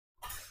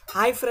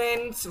Hi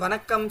friends,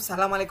 vanakkam,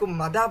 సలాం అలైకుం,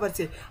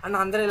 మదాబర్సి అన్న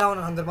అందరూ ఎలా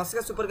ఉన్నారు? అందరూ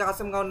మస్తుగా సూపర్గా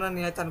ఆసంగా ఉన్నారని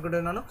నేనైతే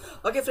అనుకుంటున్నాను.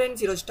 ఓకే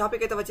ఫ్రెండ్స్, ఈరోజు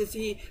టాపిక్ అయితే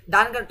వచ్చేసి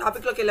దానికన్నా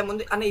టాపిక్లోకి వెళ్ళే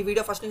ముందు అన్న ఈ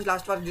వీడియో ఫస్ట్ నుంచి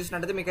లాస్ట్ వరకు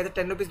చూసినట్టయితే మీకు అయితే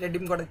 10 రూపీస్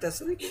రెడ్డింగ్ కూడా అయితే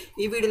వస్తుంది.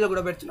 ఈ వీడియోలో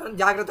కూడా పెడుతున్నాను,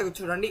 జాగ్రత్తగా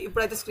చూడండి.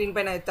 ఇప్పుడైతే స్క్రీన్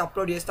పైన అయితే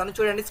అప్లోడ్ చేస్తాను,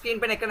 చూడండి.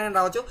 స్క్రీన్ పైన ఎక్కడైనా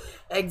రావచ్చు,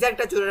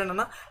 ఎగ్జాక్ట్గా చూడండి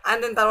అన్న.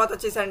 అండ్ దెన్ తర్వాత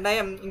వచ్చేసి అంటే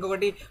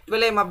ఇంకొకటి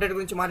 12 AM అప్డేట్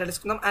గురించి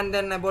మాట్లాడేసుకుందాం. అండ్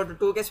దెన్ అబౌట్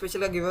 2K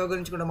స్పెషల్గా గివ్ అవే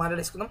గురించి కూడా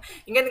మాట్లాడేసుకుందాం.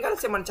 ఇంకెందుకు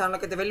కలిసి మన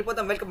ఛానల్కి అయితే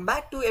వెళ్ళిపోతాం. Welcome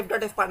back to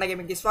F.F Panda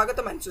గేమింగ్కి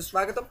స్వాగతం అండ్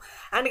సుస్వాగతం.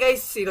 అండ్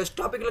గైస్, ఈరోజు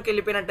టాపిక్లోకి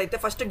వెళ్ళిపోయినట్టయితే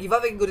ఫస్ట్ గివ్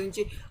అవే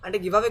గురించి, అంటే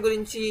గివ్ అవే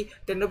గురించి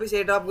 10 రూపీస్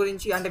ఏ డ్రాప్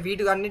గురించి, అంటే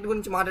వీటి అన్నిటి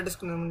గురించి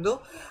మాట్లాడేసుకునే ముందు,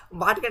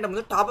 వాటికంటే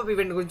ముందు టాప్అప్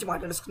ఈవెంట్ గురించి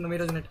మాట్లాడేసుకుందాం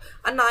ఈరోజు నెట్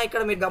అన్న.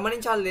 ఇక్కడ మీరు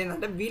గమనించాలి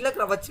ఏంటంటే వీళ్ళకి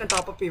వచ్చిన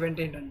టాప్అప్ ఈవెంట్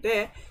ఏంటంటే,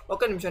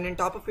 ఒక నిమిషం నేను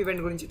టాప్అప్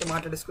ఈవెంట్ గురించి అయితే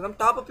మాట్లాడేసుకుందాం.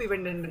 టాప్అప్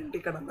ఈవెంట్ ఏంటంటే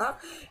ఇక్కడ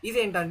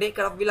ఇదేంటంటే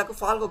ఇక్కడ వీళ్ళకు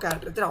ఫాల్గో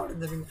క్యారెక్టర్ అయితే రావడం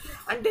జరిగింది.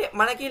 అంటే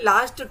మనకి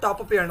లాస్ట్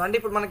టాప్అప్ ఈవెంట్ అంటే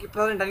ఇప్పుడు మనకి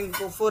ప్రజెంట్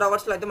 4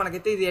 అవర్స్లో అయితే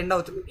మనకైతే ఇది ఎండ్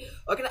అవుతుంది.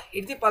 ఓకేనా,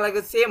 ఇది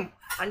అలాగే సేమ్.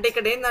 అంటే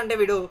ఇక్కడ ఏంటంటే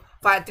వీడు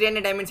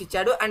 300 డైమండ్స్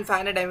ఇచ్చాడు అండ్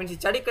 500 డైమండ్స్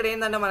ఇచ్చాడు. ఇక్కడ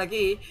ఏంటంటే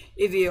మనకి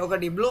ఇది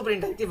ఒకటి బ్లూ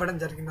ప్రింట్ అయితే ఇవ్వడం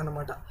జరిగింది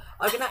అనమాట.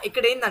 ఓకేనా,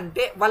 ఇక్కడ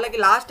ఏంటంటే వాళ్ళకి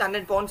లాస్ట్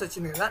 100 పౌండ్స్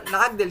వచ్చింది కదా.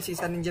 నాకు తెలిసి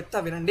సార్ నేను చెప్తా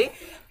వినండి,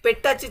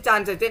 పెట్టొచ్చే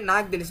ఛాన్స్ అయితే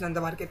నాకు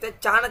తెలిసినంత వరకు అయితే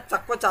చాలా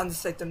తక్కువ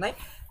ఛాన్సెస్ అవుతున్నాయి.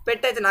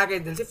 పెట్టయితే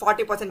నాకైతే తెలిసి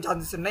 40%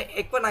 ఛాన్సెస్ ఉన్నాయి.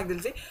 ఎక్కువ నాకు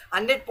తెలిసి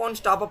 100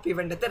 పౌండ్స్ టాప్అప్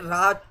ఈవెంట్ అయితే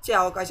రాచే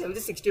అవకాశాలు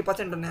అయితే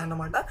 60%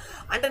 ఉన్నాయన్నమాట.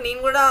 అంటే నేను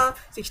కూడా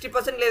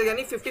 60% లేదు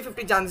కానీ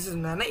 50-50 ఛాన్సెస్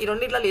ఉన్నాయన్న. ఈ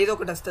రెండిట్లో ఏదో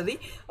ఒకటి వస్తుంది.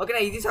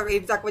 ఓకేనా, ఇది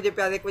తక్కువ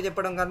చెప్పి అది ఎక్కువ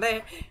చెప్పడం కంటే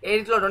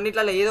ఏడిట్లో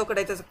రెండిట్లలో ఏదో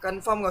ఒకటి అయితే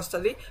కన్ఫామ్గా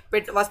వస్తుంది.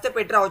 వస్తే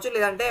పెట్టి రావచ్చు,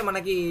 లేదంటే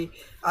మనకి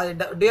అది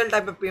డ్యూయల్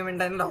టైప్ ఆఫ్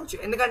ఈవెంట్ అయినా రావచ్చు.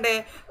 ఎందుకంటే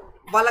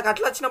వాళ్ళకి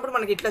అట్లా వచ్చినప్పుడు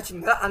మనకి ఇట్లా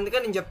వచ్చింది కదా,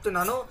 అందుకని నేను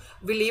చెప్తున్నాను.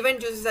 వీళ్ళు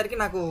ఈవెంట్ చూసేసరికి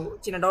నాకు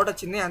చిన్న డౌట్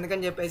వచ్చింది,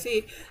 అందుకని చెప్పేసి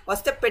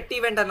వస్తే పెట్టి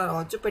ఈవెంట్ అయినా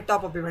రావచ్చు, పెట్టి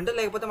టాప్అప్ ఈవెంట్,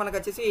 లేకపోతే మనకు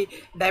వచ్చేసి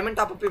డైమండ్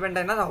టాప్అప్ ఈవెంట్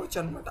అయినా రావచ్చు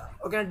అనమాట.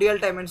 ఓకేనా,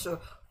 డ్యూయల్ డైమండ్స్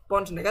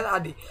పౌండ్స్ ఉన్నాయి కదా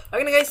అది.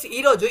 ఓకే గైస్,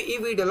 ఈరోజు ఈ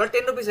వీడియోలో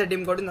 10 రూపీస్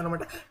రెడీమ్ కోడ్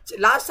ఉందన్నమాట.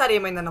 లాస్ట్ సారి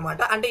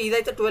ఏమైందన్నమాట అంటే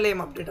ఇదైతే 12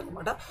 AM అప్డేట్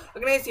అనమాట.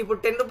 ఓకే గైస్, ఇప్పుడు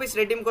 10 రూపీస్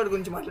రెడీమ్ కోడ్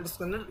గురించి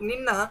మాట్లాడుతున్నాను.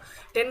 నిన్న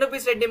 10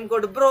 రూపీస్ రెడీమ్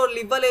కోడ్ బ్రో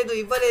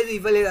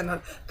ఇవ్వలేదు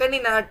అన్నారు, కానీ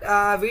నా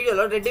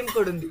వీడియోలో రెడీమ్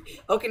కోడ్ ఉంది.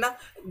 ఓకేనా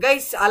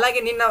గైస్,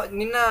 అలాగే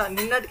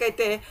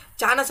నిన్నటికైతే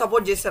చాలా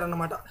సపోర్ట్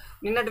చేస్తారనమాట.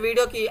 నిన్నటి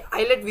వీడియోకి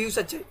హైలైట్ వ్యూస్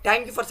వచ్చాయి.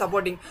 Thank you for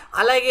supporting.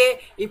 అలాగే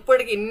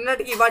ఇప్పటికి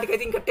నిన్నటికి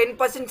వాటికైతే ఇంకా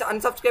 10%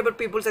 అన్సబ్స్క్రైబర్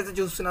పీపుల్స్ అయితే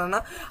చూస్తున్నారన్న.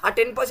 ఆ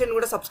 10%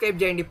 కూడా సబ్స్క్రైబ్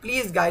చేయండి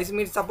ప్లీజ్ గైస్.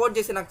 మీరు సపోర్ట్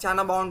చేస్తే నాకు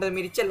చాలా బాగుంటుంది.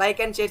 మీరు ఇచ్చే లైక్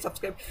అండ్ షేర్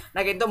సబ్స్క్రైబ్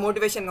నాకు ఎంతో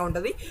మోటివేషన్గా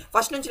ఉంటుంది.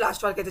 ఫస్ట్ నుంచి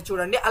లాస్ట్ వరకు అయితే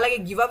చూడండి. అలాగే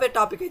గివ్ అవే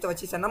టాపిక్ అయితే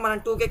వచ్చేసన్నా మనం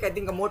 2K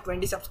అయితే ఇంకా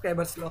 20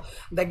 సబ్స్క్రైబర్స్లో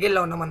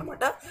దగ్గరలో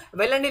ఉన్నామన్నమాట.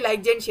 వెళ్ళండి,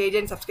 లైక్ చేయండి, షేర్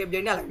చేయండి, సబ్స్క్రైబ్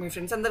చేయండి. అలాగే మీ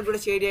ఫ్రెండ్స్ అందరు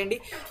కూడా షేర్ చేయండి.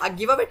 ఆ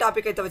గివ్ అవే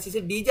టాపిక్ అయితే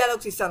వచ్చేసి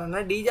డీజాలోక్స్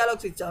ఇస్తానన్న.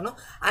 డీజాలోక్స్ ఇచ్చాను,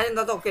 ఆయన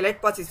తర్వాత ఒక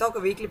ఎలైట్ పాస్ ఇస్తాను,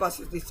 ఒక వీక్లీ పాస్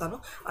ఇస్తాను.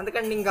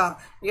 అందుకంటే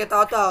ఇక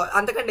తర్వాత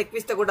అంతకంటే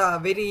ఎక్కువ ఇస్తే కూడా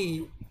వెరీ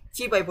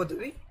చీప్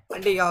అయిపోతుంది,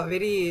 అంటే ఇక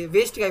వెరీ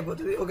వేస్ట్గా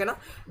అయిపోతుంది. ఓకేనా,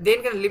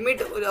 దేనికైనా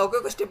లిమిట్,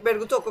 ఒక్కొక్క స్టెప్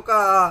పెరుగుతూ ఒక్కొక్క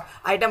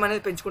ఐటమ్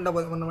అనేది పెంచుకుంటూ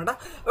పోతాం అనమాట.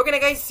 ఓకేనా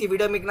గైస్, ఈ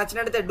వీడియో మీకు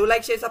నచ్చినట్టయితే డూ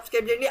లైక్, షేర్,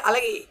 సబ్స్క్రైబ్ చేయండి.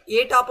 అలాగే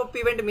ఏ టాప్అప్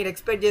ఈవెంట్ మీరు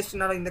ఎక్స్పెక్ట్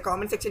చేస్తున్నారో ఇన్ ద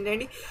కామెంట్ సెక్షన్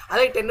చేయండి.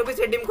 అలాగే 10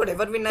 రూపీస్ రెడీమ్ కోడ్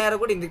ఎవరు విన్ అయ్యారో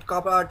కూడా ఇన్ ది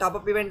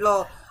టాప్అప్ ఈవెంట్లో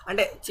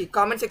అంటే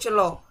కామెంట్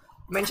సెక్షన్లో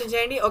మెన్షన్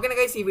చేయండి. ఓకేనా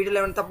గైస్, ఈ వీడియోలో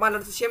ఏమైనా తప్ప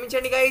మాట్లాడితే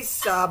క్షమించండి guys.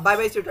 By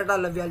by, see you, Tata,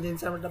 love you all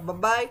gents అనమాట.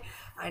 Bye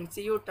and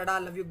see you, Tata,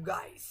 love you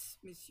guys,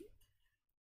 miss you.